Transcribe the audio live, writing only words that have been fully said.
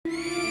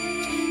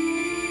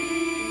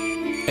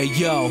Hey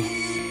yo,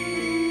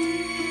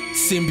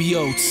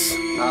 Symbiotes.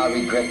 I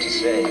regret to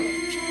say,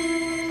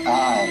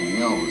 I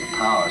know the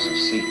powers of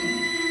Satan.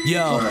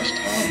 Yo,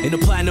 in a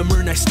platinum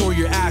urn I store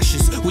your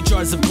ashes, with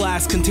jars of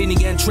glass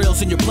containing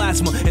entrails in your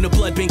plasma. In a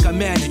blood bank I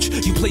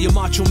manage. You play a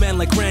macho man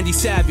like Randy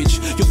Savage.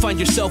 You'll find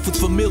yourself with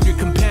familiar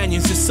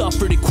companions that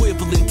suffered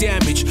equivalent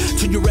damage.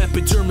 Turn your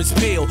epidermis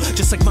pale,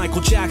 just like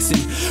Michael Jackson.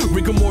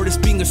 Rigor mortis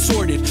being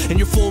assorted in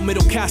your full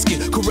metal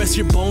casket. Caress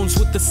your bones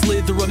with the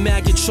slither of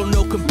maggot. Show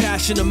no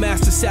compassion, a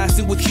masked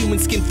assassin with human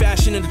skin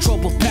fashion and a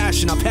troubled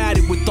passion. I've had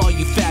it with all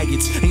you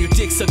faggots and your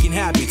dick sucking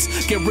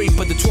habits. Get raped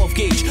by the 12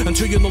 gauge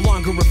until you're no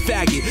longer a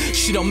faggot.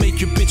 Shit, I'll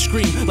make your bitch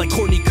scream like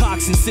Courtney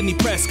Cox and Sidney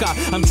Prescott.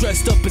 I'm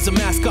dressed up as a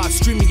mascot,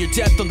 streaming your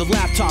death on the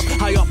laptop.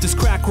 High off this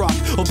crack rock,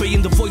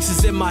 obeying the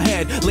voices in my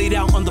head. Laid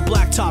out on the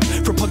blacktop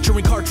for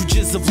puncturing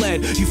cartridges of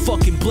lead. You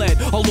fucking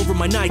bled all over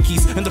my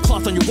Nikes and the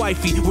cloth on your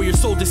wifey. Where your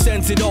soul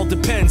descends, it all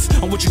depends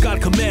on what your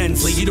God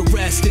commands. Lay you to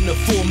rest in a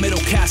full metal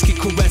casket,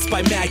 caressed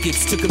by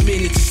maggots. Took a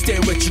minute to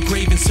stare at your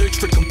grave and search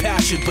for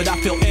compassion, but I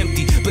felt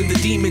empty. Blame the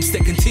demons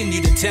that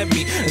continue to tempt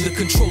me, and the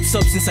controlled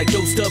substance I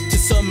dosed up to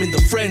summon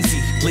the frenzy.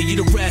 Lay you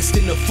to rest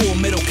in a full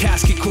metal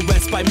casket,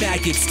 caressed by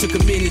maggots. Took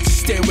a minute to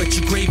stare at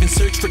your grave and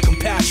search for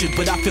compassion,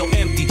 but I felt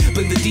empty.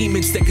 Blame the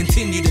demons that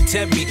continue to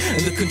tempt me,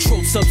 and the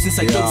controlled substance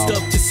I dosed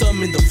up to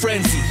summon the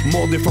frenzy.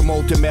 Molded from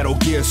molten metal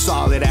gear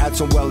solid, add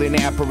some well in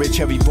amperage,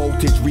 heavy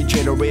voltage,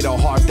 regenerate a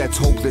heart that's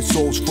hopeless.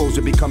 Souls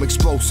frozen become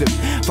explosive.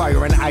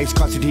 Fire and ice,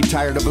 constantly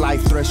tired of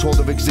life. Threshold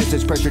of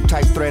existence, pressure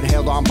type thread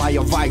held on by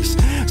a vice.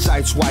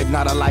 Side swipe,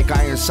 not alike,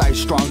 iron sight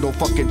strong. Don't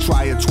fucking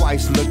try it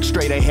twice. Look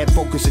straight ahead,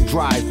 focus and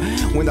drive.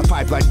 When the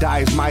pipeline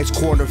dies, mice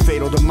corner,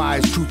 fatal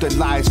demise. Truth and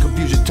lies,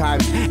 confusion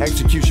times.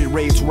 Execution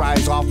rates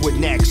rise off with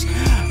next.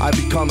 I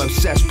become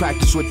obsessed,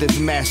 practice with this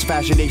mess.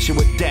 Fascination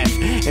with death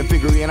and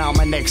figuring out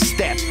my next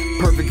step.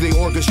 Perfectly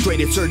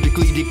orchestrated,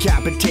 surgically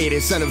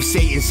decapitated. Son of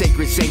Satan,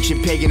 sacred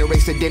sanction, pagan.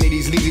 Erase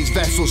identities, leave these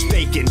vessels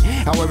vacant.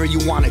 However you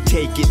want to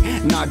take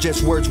it. Not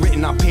just words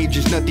written on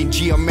pages, nothing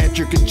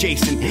geometric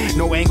adjacent.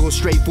 No angle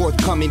straight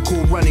forthcoming,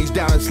 cool runnings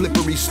down a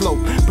slippery slope.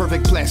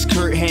 Perfect plex,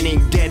 Kurt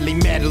Hennig, deadly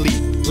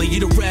medley. Lay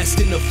you to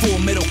rest in a full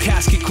metal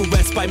casket,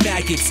 caressed by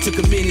maggots. Took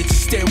a minute to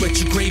stare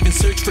at your grave and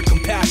search for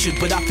compassion,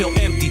 but I felt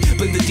empty.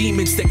 Blame the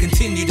demons that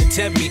continue to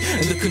tempt me,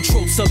 and the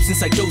controlled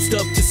substance I dosed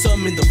up to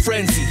summon the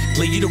frenzy.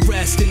 Lay you to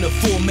rest in a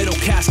full metal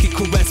casket,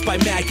 caressed by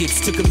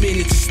maggots. Took a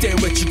minute to stare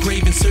at your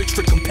grave and search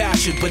for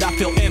compassion, but I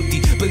felt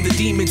empty. Blame the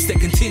demons that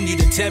continue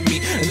to tempt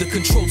me, and the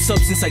controlled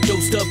substance I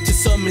dosed up to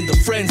summon the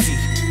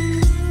frenzy.